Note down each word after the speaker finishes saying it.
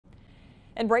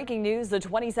In breaking news, the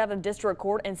 27th District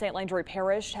Court in St. Landry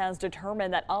Parish has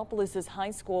determined that Opelousas High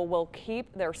School will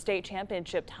keep their state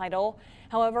championship title.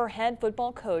 However, head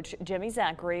football coach Jimmy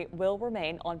Zachary will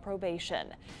remain on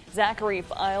probation. Zachary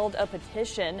filed a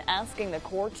petition asking the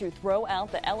court to throw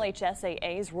out the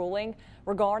LHSAA's ruling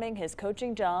regarding his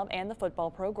coaching job and the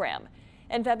football program.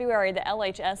 In February, the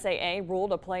LHSAA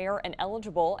ruled a player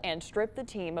ineligible and stripped the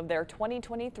team of their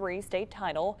 2023 state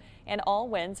title and all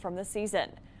wins from the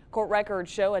season. Court records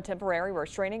show a temporary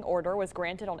restraining order was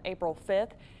granted on April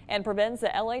 5th and prevents the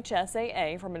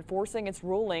LHSAA from enforcing its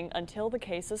ruling until the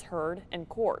case is heard in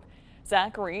court.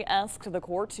 Zachary asked the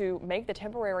court to make the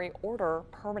temporary order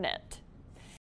permanent.